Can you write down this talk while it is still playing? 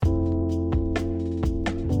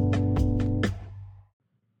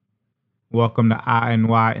Welcome to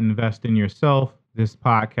INY Invest in Yourself. This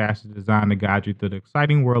podcast is designed to guide you through the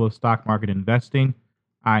exciting world of stock market investing.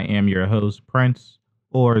 I am your host, Prince,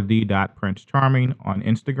 or the Prince Charming on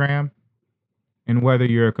Instagram. And whether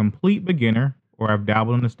you're a complete beginner or have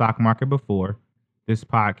dabbled in the stock market before, this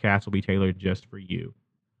podcast will be tailored just for you.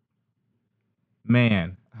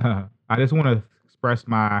 Man, I just want to express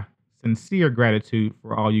my sincere gratitude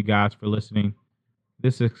for all you guys for listening.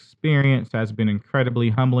 This experience has been incredibly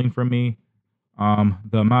humbling for me.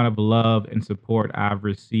 The amount of love and support I've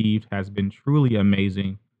received has been truly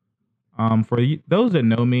amazing. Those that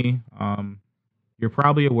know me, you're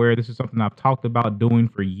probably aware this is something I've talked about doing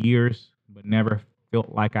for years, but never felt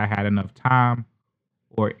like I had enough time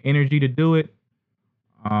or energy to do it.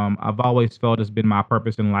 I've always felt it's been my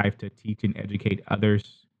purpose in life to teach and educate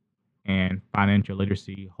others, and financial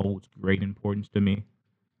literacy holds great importance to me.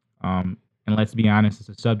 And let's be honest, it's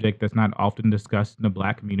a subject that's not often discussed in the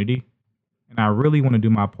Black community, and I really want to do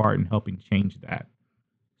my part in helping change that.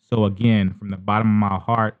 So, again, from the bottom of my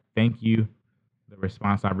heart, thank you. The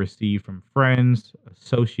response I've received from friends,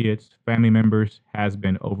 associates, family members has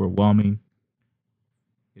been overwhelming.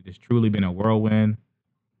 It has truly been a whirlwind.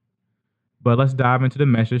 But let's dive into the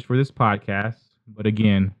message for this podcast. But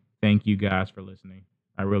again, thank you guys for listening.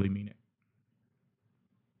 I really mean it.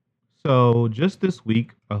 So, just this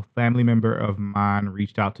week, a family member of mine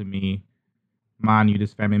reached out to me. Mind you,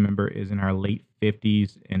 this family member is in her late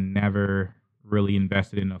 50s and never really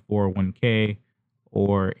invested in a 401k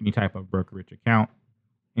or any type of brokerage account.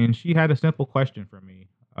 And she had a simple question for me.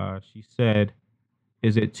 She said,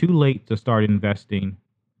 "Is it too late to start investing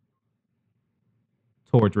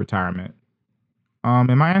towards retirement?"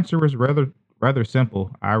 And my answer was rather simple.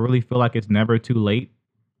 I really feel like it's never too late.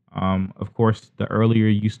 Of course, the earlier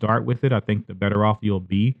you start with it, I think the better off you'll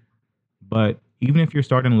be. But even if you're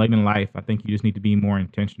starting late in life, I think you just need to be more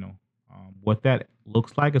intentional. What that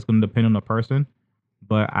looks like is going to depend on the person,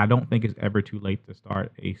 but I don't think it's ever too late to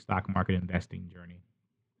start a stock market investing journey.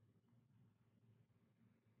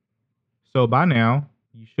 So by now,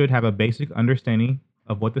 you should have a basic understanding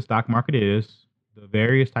of what the stock market is, the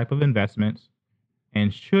various type of investments,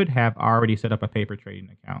 and should have already set up a paper trading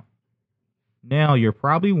account. Now you're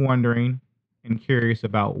probably wondering and curious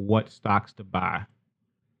about what stocks to buy.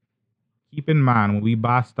 Keep in mind, when we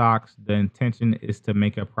buy stocks, the intention is to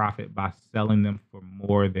make a profit by selling them for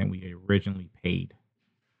more than we originally paid.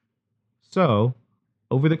 So,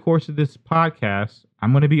 over the course of this podcast,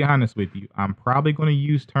 I'm going to be honest with you. I'm probably going to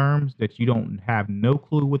use terms that you don't have no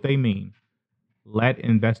clue what they mean. Let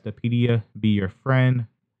Investopedia be your friend.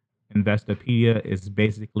 Investopedia is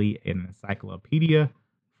basically an encyclopedia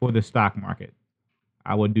for the stock market.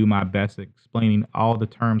 I will do my best at explaining all the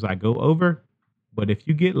terms I go over, but if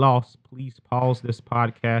you get lost, please pause this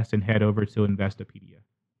podcast and head over to Investopedia.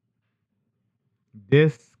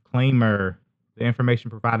 Disclaimer: the information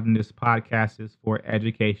provided in this podcast is for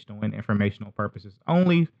educational and informational purposes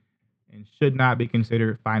only and should not be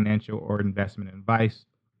considered financial or investment advice.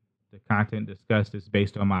 The content discussed is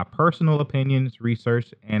based on my personal opinions,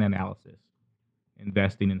 research, and analysis.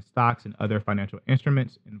 Investing in stocks and other financial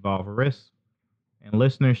instruments involve risks, and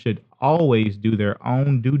listeners should always do their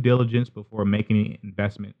own due diligence before making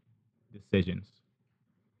investment decisions.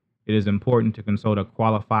 It is important to consult a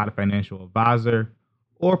qualified financial advisor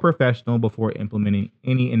or professional before implementing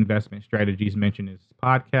any investment strategies mentioned in this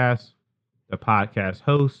podcast. The podcast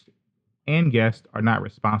host and guests are not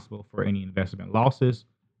responsible for any investment losses,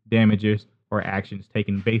 damages, or actions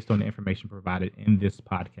taken based on the information provided in this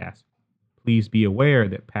podcast. Please be aware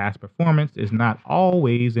that past performance is not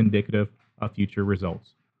always indicative of future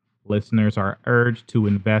results. Listeners are urged to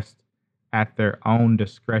invest at their own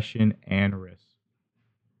discretion and risk.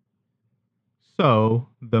 So,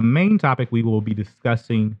 the main topic we will be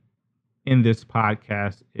discussing in this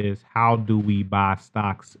podcast is how do we buy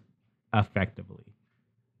stocks effectively?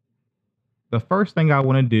 The first thing I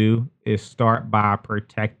want to do is start by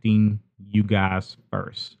protecting you guys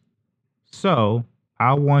first. So,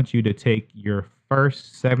 I want you to take your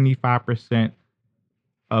first 75%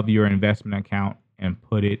 of your investment account and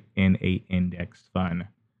put it in a index fund.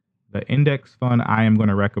 The index fund I am going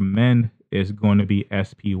to recommend is going to be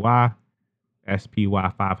SPY.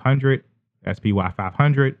 SPY 500. SPY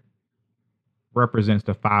 500 represents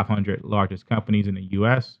the 500 largest companies in the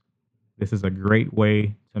US. This is a great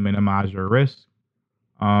way to minimize your risk.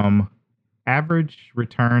 Average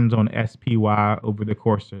returns on SPY over the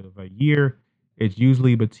course of a year is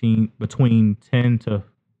usually between 10 to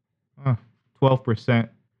 12%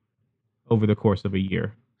 over the course of a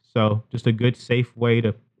year. So just a good, safe way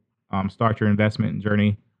to start your investment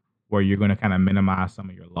journey where you're going to kind of minimize some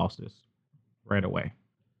of your losses right away.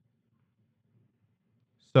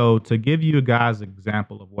 So to give you guys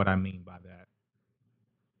example of what I mean by that,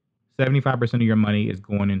 75% of your money is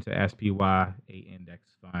going into SPY, a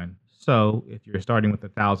index fund. So if you're starting with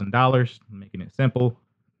 $1,000, making it simple,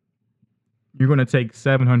 you're going to take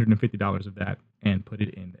 $750 of that and put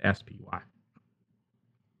it in SPY.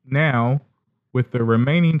 Now, with the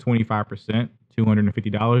remaining 25%,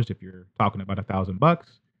 $250, if you're talking about $1,000,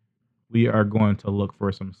 we are going to look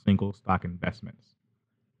for some single stock investments.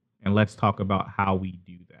 And let's talk about how we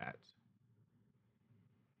do that.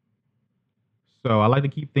 So I like to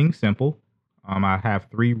keep things simple. I have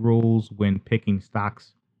three rules when picking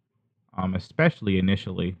stocks, especially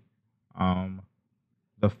initially. Um,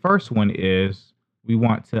 the first one is we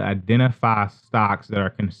want to identify stocks that are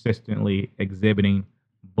consistently exhibiting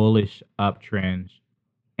bullish uptrends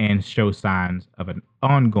and show signs of an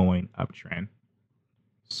ongoing uptrend.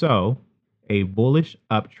 So, a bullish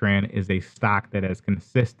uptrend is a stock that has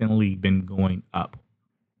consistently been going up.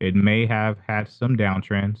 It may have had some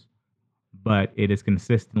downtrends, but it is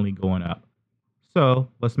consistently going up. So,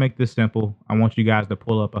 let's make this simple. I want you guys to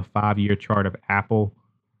pull up a 5 year chart of Apple.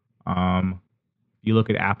 You look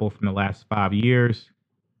at Apple from the last 5 years.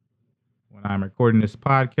 When I'm recording this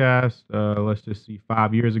podcast, let's just see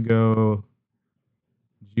 5 years ago,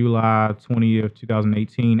 July 20th,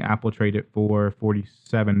 2018, Apple traded for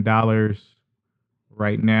 $47.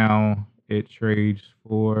 Right now, it trades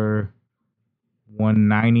for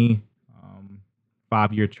 190.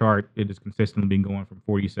 5 year chart, it has consistently been going from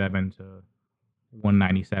 47 to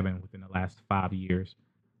 197 within the last 5 years.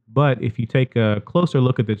 But if you take a closer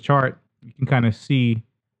look at the chart, you can kind of see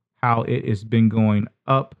how it has been going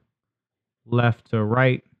up, left to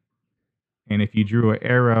right. And if you drew an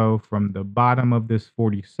arrow from the bottom of this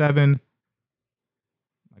 47,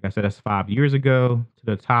 like I said, that's 5 years ago, to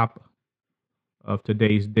the top of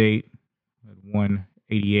today's date at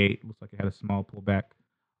 188, looks like it had a small pullback.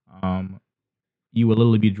 Um, you will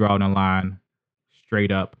literally be drawing a line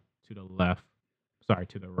straight up to the left, sorry,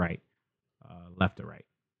 to the right, left to right.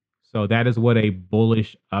 So that is what a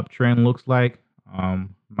bullish uptrend looks like.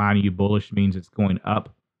 Mind you, bullish means it's going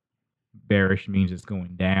up, bearish means it's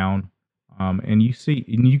going down. And you see,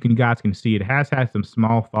 and you can guys can see it has had some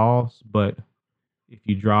small falls, but if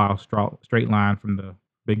you draw a straight line from the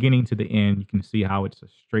beginning to the end, you can see how it's a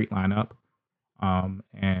straight line up.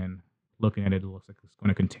 And looking at it, it looks like it's going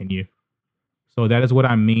to continue. So that is what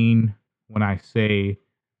I mean when I say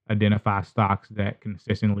identify stocks that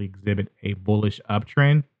consistently exhibit a bullish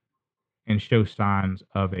uptrend and show signs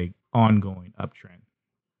of a ongoing uptrend.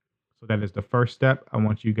 So that is the first step I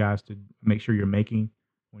want you guys to make sure you're making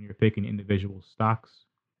when you're picking individual stocks.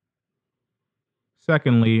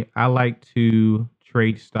 Secondly, I like to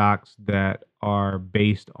trade stocks that are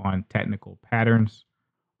based on technical patterns.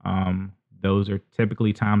 Those are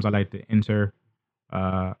typically times I like to enter.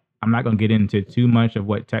 Uh, I'm not going to get into too much of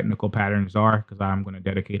what technical patterns are because I'm going to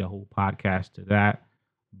dedicate a whole podcast to that.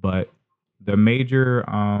 But the major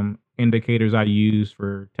indicators I use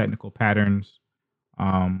for technical patterns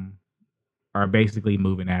um, are basically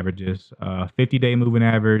moving averages: 50-day moving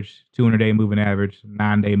average, 200-day moving average,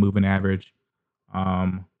 9-day moving average.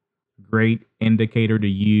 Um, Great indicator to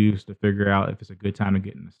use to figure out if it's a good time to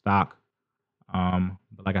get in the stock.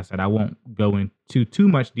 But like I said, I won't go into too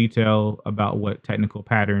much detail about what technical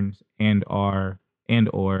patterns and or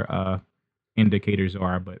indicators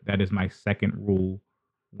are. But that is my second rule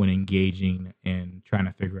when engaging and trying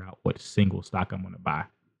to figure out what single stock I'm going to buy.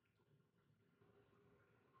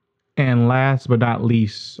 And last but not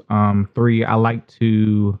least, three, I like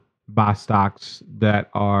to buy stocks that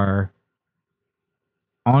are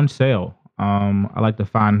on sale. I like to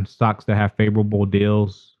find stocks that have favorable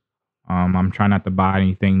deals. I'm trying not to buy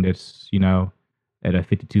anything that's, at a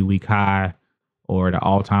 52-week high or at an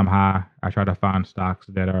all-time high. I try to find stocks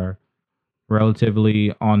that are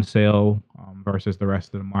relatively on sale versus the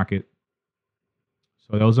rest of the market.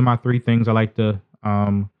 So those are my three things I like to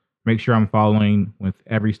make sure I'm following with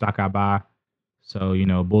every stock I buy. So,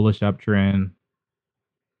 bullish uptrend,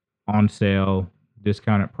 on sale,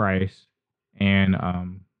 discounted price, and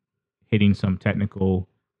hitting some technical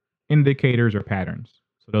indicators or patterns.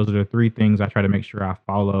 So those are the three things I try to make sure I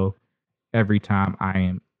follow every time I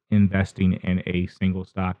am investing in a single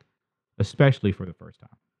stock, especially for the first time.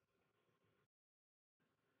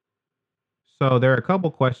 So there are a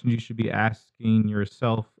couple questions you should be asking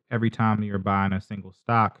yourself every time you're buying a single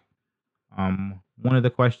stock. One of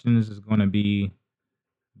the questions is going to be,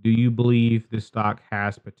 do you believe this stock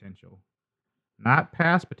has potential? Not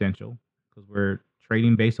past potential, because we're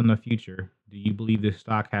trading based on the future. Do you believe this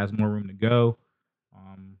stock has more room to go?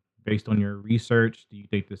 Based on your research, do you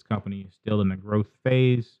think this company is still in the growth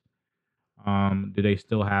phase? Do they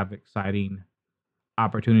still have exciting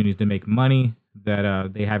opportunities to make money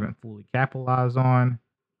that they haven't fully capitalized on?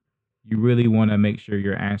 You really want to make sure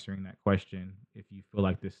you're answering that question if you feel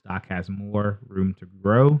like this stock has more room to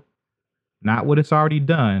grow, not what it's already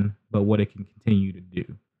done, but what it can continue to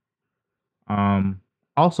do. Um,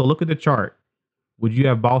 Also, look at the chart. Would you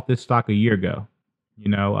have bought this stock a year ago? You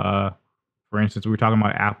know, for instance, we were talking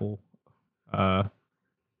about Apple uh,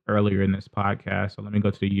 earlier in this podcast. So let me go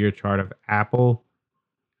to the year chart of Apple.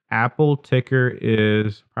 Apple ticker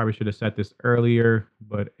is, probably should have said this earlier,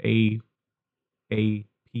 but AAPL.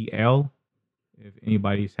 If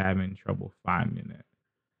anybody's having trouble finding it.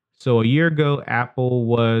 So a year ago, Apple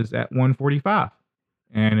was at 145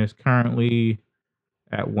 and is currently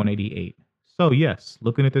at 188. So yes,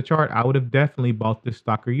 looking at the chart, I would have definitely bought this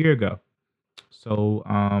stock a year ago. So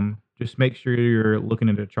just make sure you're looking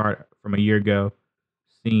at the chart from a year ago,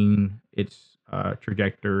 seeing its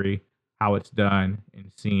trajectory, how it's done,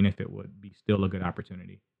 and seeing if it would be still a good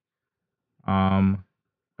opportunity. Um,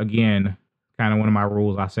 Again, kind of one of my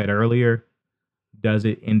rules I said earlier. Does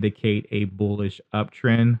it indicate a bullish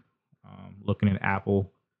uptrend? Looking at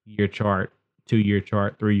Apple year chart, 2 year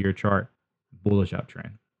chart, 3 year chart, bullish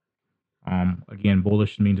uptrend. Again,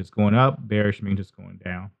 bullish means it's going up, bearish means it's going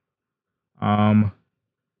down. Um,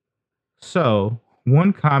 so,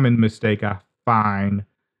 one common mistake I find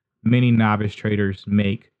many novice traders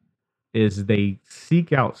make is they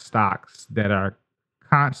seek out stocks that are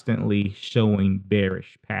constantly showing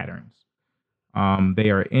bearish patterns. They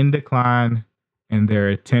are in decline and they're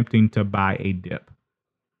attempting to buy a dip.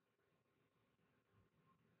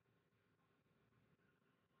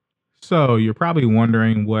 So you're probably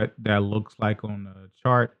wondering what that looks like on the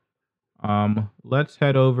chart. Let's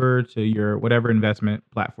head over to your whatever investment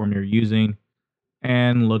platform you're using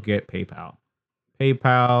and look at PayPal.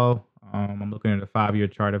 PayPal, I'm looking at a 5 year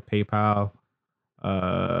chart of PayPal.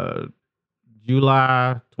 Uh,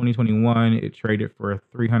 July 2021, it traded for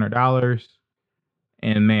 $300.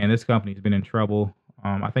 And man, this company's been in trouble.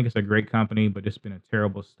 I think it's a great company, but it's been a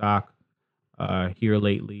terrible stock here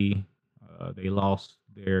lately. They lost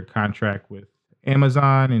their contract with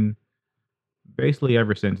Amazon, and basically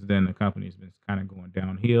ever since then, the company's been kind of going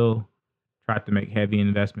downhill. Tried to make heavy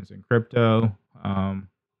investments in crypto,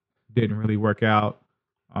 didn't really work out.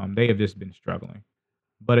 They have just been struggling.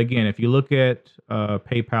 But again, if you look at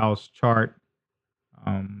PayPal's chart,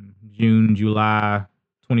 June, July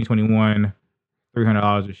 2021,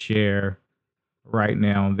 $300 a share. Right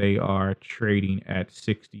now, they are trading at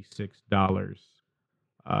 $66.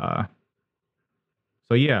 Uh,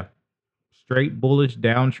 so yeah, straight bullish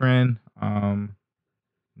downtrend.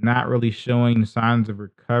 Not really showing signs of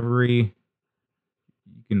recovery.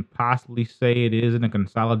 You can possibly say it is in a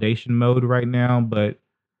consolidation mode right now, but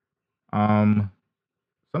um,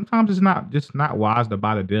 sometimes it's not wise to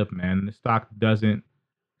buy the dip, man. The stock doesn't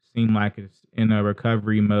seem like it's in a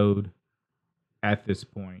recovery mode at this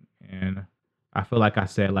point, and I feel like I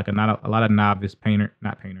said like a lot of novice painter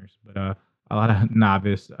not painters, but a lot of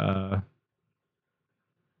novice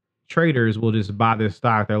traders will just buy this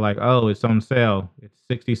stock. They're like, oh, it's on sale. It's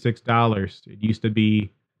 $66. It used to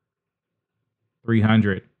be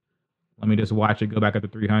 300. Let me just watch it go back up to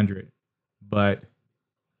 300. But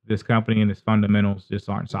this company and its fundamentals just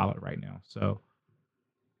aren't solid right now. So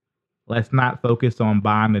let's not focus on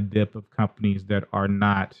buying the dip of companies that are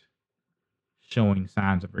not showing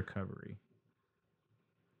signs of recovery.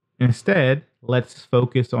 Instead, let's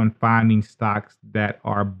focus on finding stocks that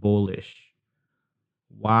are bullish.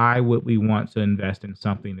 Why would we want to invest in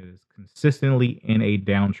something that is consistently in a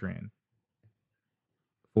downtrend?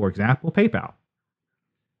 For example, PayPal.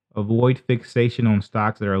 Avoid fixation on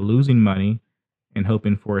stocks that are losing money and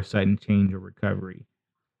hoping for a sudden change or recovery.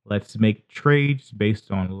 Let's make trades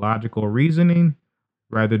based on logical reasoning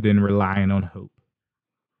rather than relying on hope.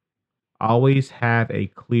 Always have a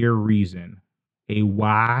clear reason, a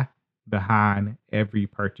why behind every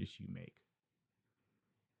purchase you make.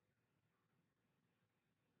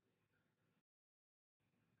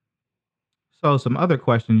 So, some other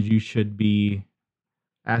questions you should be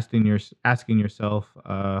asking yourself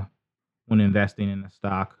when investing in a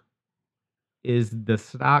stock: is the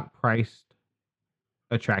stock priced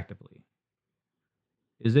attractively?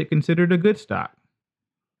 Is it considered a good stock?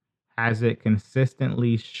 Has it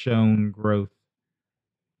consistently shown growth,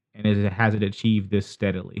 and has it achieved this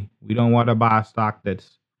steadily? We don't want to buy a stock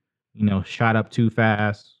that's shot up too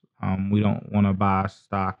fast. We don't want to buy a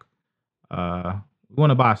stock. Uh, we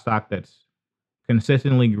want to buy a stock that's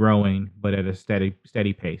consistently growing, but at a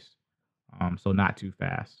steady pace. So not too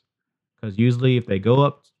fast. Because usually, if they go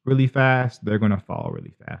up really fast, they're gonna fall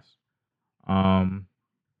really fast. Um,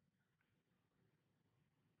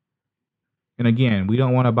 And again, we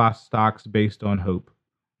don't want to buy stocks based on hope.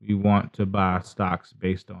 We want to buy stocks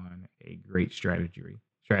based on a great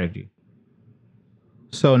strategy.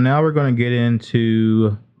 So now we're going to get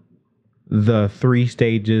into the 3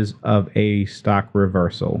 stages of a stock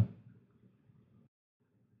reversal.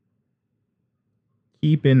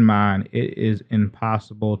 Keep in mind, it is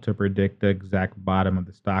impossible to predict the exact bottom of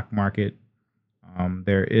the stock market.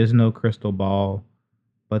 There is no crystal ball,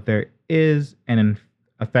 but there is an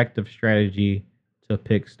effective strategy to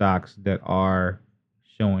pick stocks that are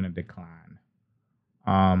showing a decline.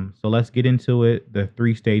 So let's get into it. The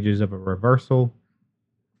 3 stages of a reversal.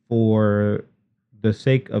 For the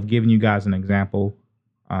sake of giving you guys an example,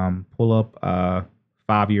 pull up a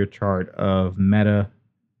 5-year chart of Meta,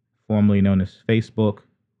 formerly known as Facebook,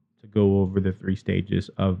 to go over the 3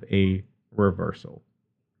 stages of a reversal.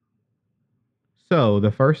 So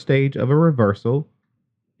the first stage of a reversal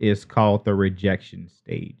is called the rejection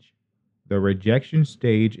stage. The rejection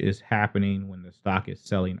stage is happening when the stock is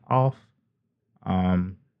selling off,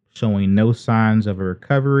 showing no signs of a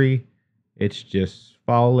recovery. It's just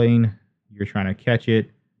falling. You're trying to catch it.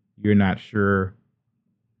 You're not sure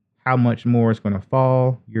how much more it's going to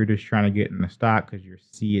fall. You're just trying to get in the stock because you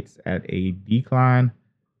see it's at a decline.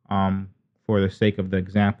 For the sake of the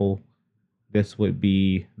example, this would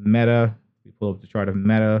be Meta. We pull up the chart of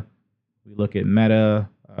Meta. We look at Meta.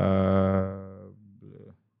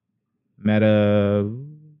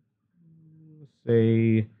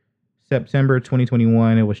 Say September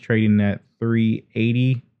 2021, it was trading at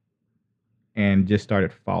 380 and just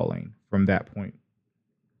started falling from that point.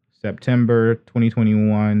 September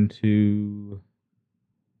 2021 to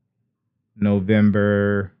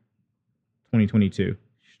November 2022.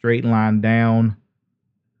 Straight line down,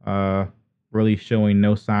 really showing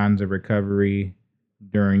no signs of recovery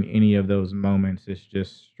during any of those moments. It's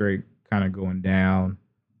just straight kind of going down,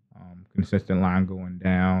 consistent line going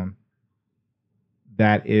down.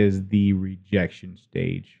 That is the rejection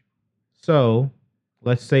stage. So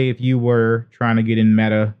let's say if you were trying to get in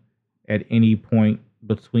Meta at any point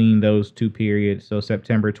between those 2 periods, so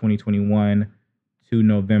September 2021 to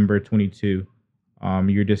November 22,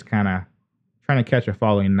 you're just kind of trying to catch a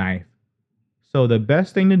falling knife. So the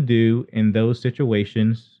best thing to do in those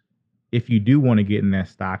situations, if you do want to get in that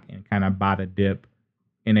stock and kind of buy the dip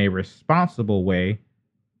in a responsible way,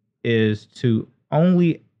 is to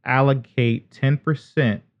only allocate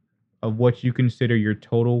 10% of what you consider your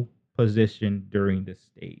total position during this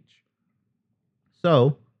stage. So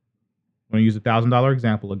I'm going to use $1,000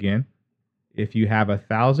 example again. If you have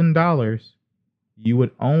 $1,000, you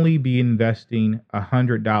would only be investing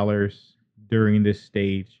 $100 during this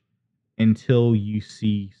stage until you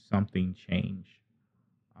see something change.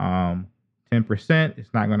 10%,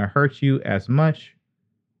 it's not going to hurt you as much.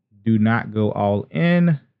 Do not go all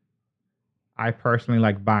in. I personally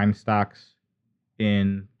like buying stocks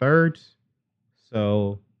in thirds.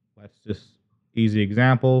 So let's just easy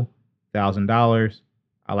example, $1,000.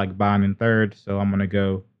 I like buying in thirds, so I'm going to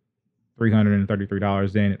go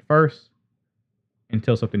 $333 in at first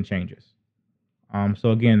until something changes.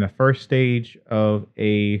 So again, the first stage of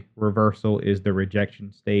a reversal is the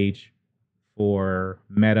rejection stage for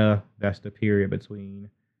Meta. That's the period between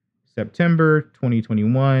September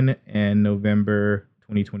 2021 and November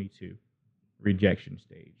 2022. Rejection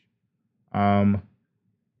stage.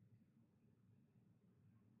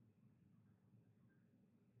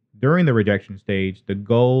 During the rejection stage, the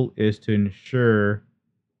goal is to ensure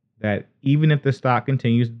that even if the stock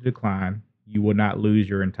continues to decline, you will not lose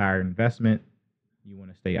your entire investment. You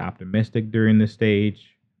want to stay optimistic during this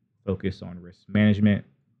stage, focus on risk management.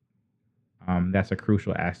 That's a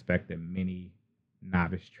crucial aspect that many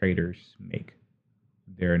novice traders make.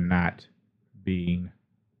 They're not being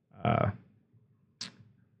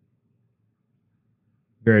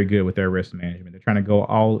very good with their risk management. They're trying to go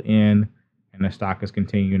all in, and the stock is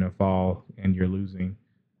continuing to fall, and you're losing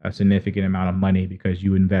a significant amount of money because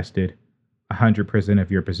you invested 100%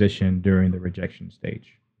 of your position during the rejection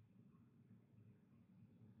stage.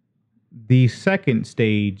 The second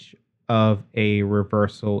stage of a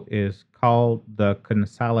reversal is called the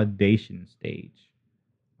consolidation stage.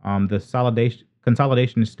 The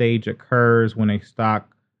consolidation stage occurs when a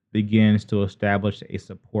stock begins to establish a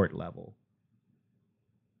support level.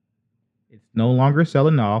 It's no longer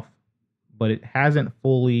selling off, but it hasn't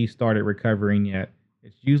fully started recovering yet.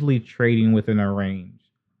 It's usually trading within a range.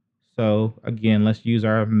 So again, let's use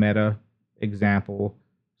our Meta example.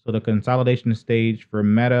 So the consolidation stage for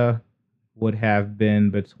Meta would have been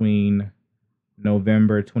between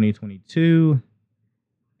November 2022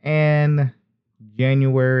 and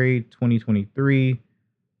January 2023.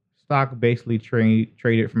 Stock basically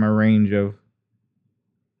traded from a range of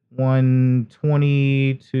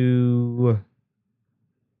 120 to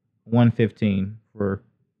 115 for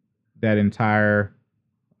that entire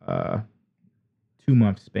uh, 2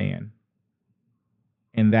 month span.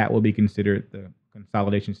 And that will be considered the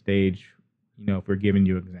consolidation stage, if we're giving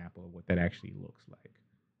you an example of what that actually looks like.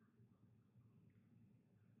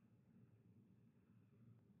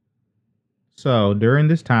 So during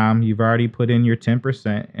this time, you've already put in your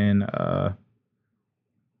 10% in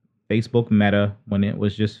Facebook Meta when it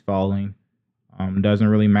was just falling. Doesn't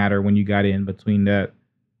really matter when you got in between that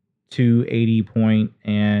 280 point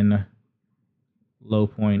and low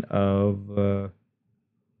point of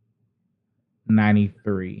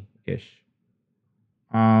 93 ish.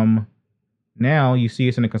 Now you see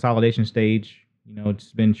it's in a consolidation stage.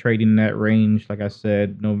 It's been trading in that range, like I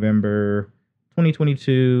said, November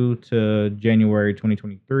 2022 to January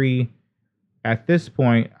 2023. At this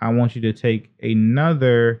point, I want you to take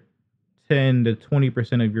another 10 to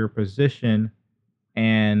 20% of your position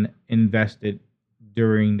and invest it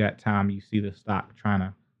during that time you see the stock trying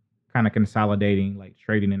to kind of consolidating, like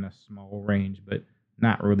trading in a small range, but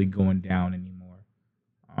not really going down anymore.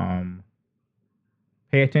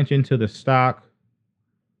 Pay attention to the stock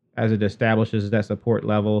as it establishes that support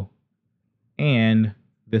level. And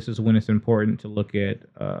this is when it's important to look at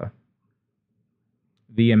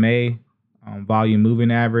VMA, volume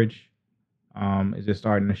moving average. Is it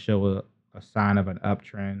starting to show a sign of an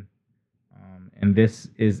uptrend? And this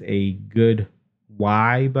is a good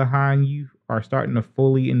why behind you are starting to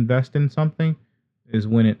fully invest in something is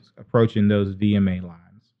when it's approaching those VMA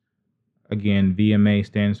lines. Again, VMA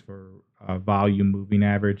stands for volume moving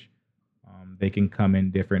average. They can come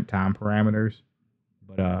in different time parameters,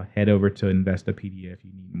 but head over to Investopedia if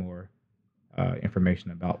you need more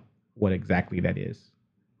information about what exactly that is.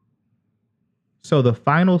 So the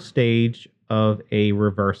final stage of a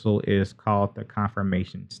reversal is called the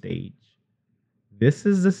confirmation stage. This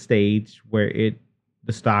is the stage where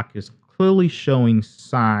the stock is clearly showing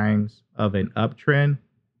signs of an uptrend.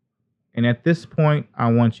 And at this point,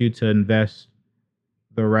 I want you to invest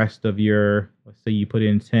the rest of let's say you put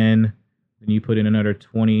in 10, then you put in another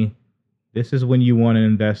 20. This is when you want to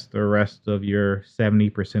invest the rest of your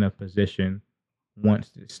 70% of position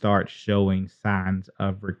once it starts showing signs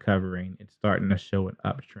of recovering. It's starting to show an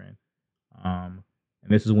uptrend. And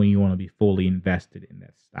this is when you want to be fully invested in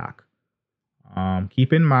that stock.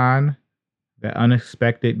 Keep in mind that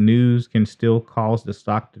unexpected news can still cause the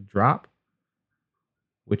stock to drop,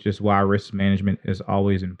 which is why risk management is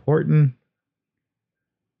always important.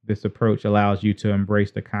 This approach allows you to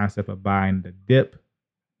embrace the concept of buying the dip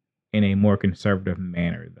in a more conservative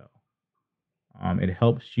manner, though. It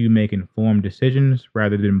helps you make informed decisions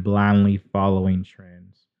rather than blindly following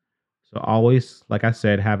trends. So always, like I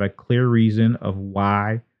said, have a clear reason of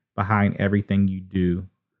why behind everything you do.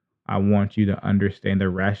 I want you to understand the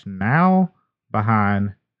rationale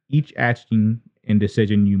behind each action and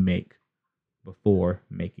decision you make before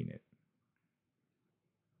making it.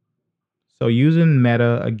 So using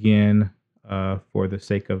Meta again, for the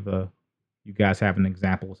sake of you guys have an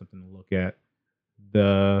example, something to look at.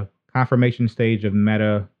 The confirmation stage of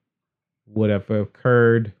Meta would have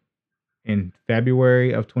occurred in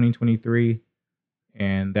February of 2023,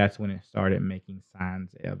 and that's when it started making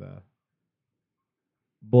signs of a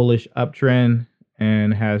bullish uptrend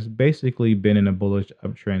and has basically been in a bullish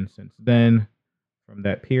uptrend since then. From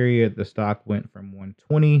that period, the stock went from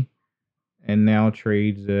 120 and now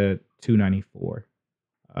trades at 294.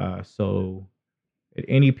 So at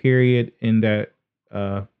any period in that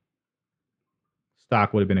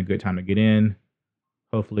stock would have been a good time to get in,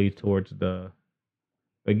 hopefully towards the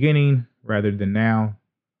beginning rather than now.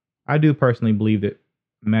 I do personally believe that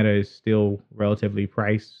Meta is still relatively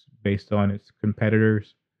priced based on its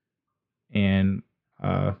competitors and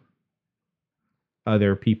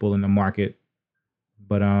other people in the market.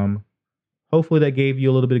 But hopefully that gave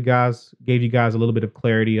you guys a little bit of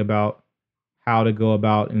clarity about how to go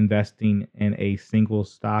about investing in a single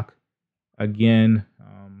stock. Again,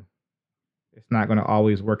 it's not going to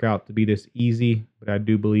always work out to be this easy, but I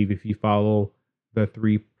do believe if you follow the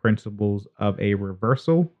 3 principles of a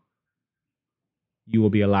reversal, you will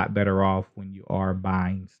be a lot better off when you are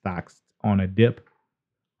buying stocks on a dip.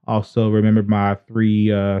 Also, remember my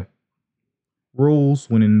 3 rules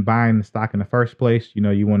when in buying the stock in the first place.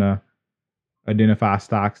 You want to identify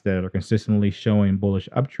stocks that are consistently showing bullish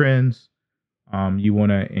uptrends. You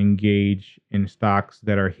want to engage in stocks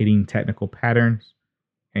that are hitting technical patterns,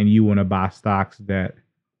 and you want to buy stocks that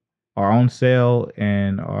are on sale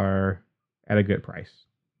and are at a good price.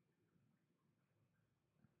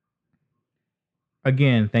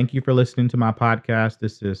 Again, thank you for listening to my podcast.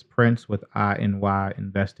 This is Prince with INY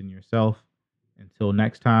Invest in Yourself. Until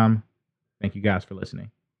next time, thank you guys for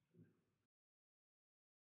listening.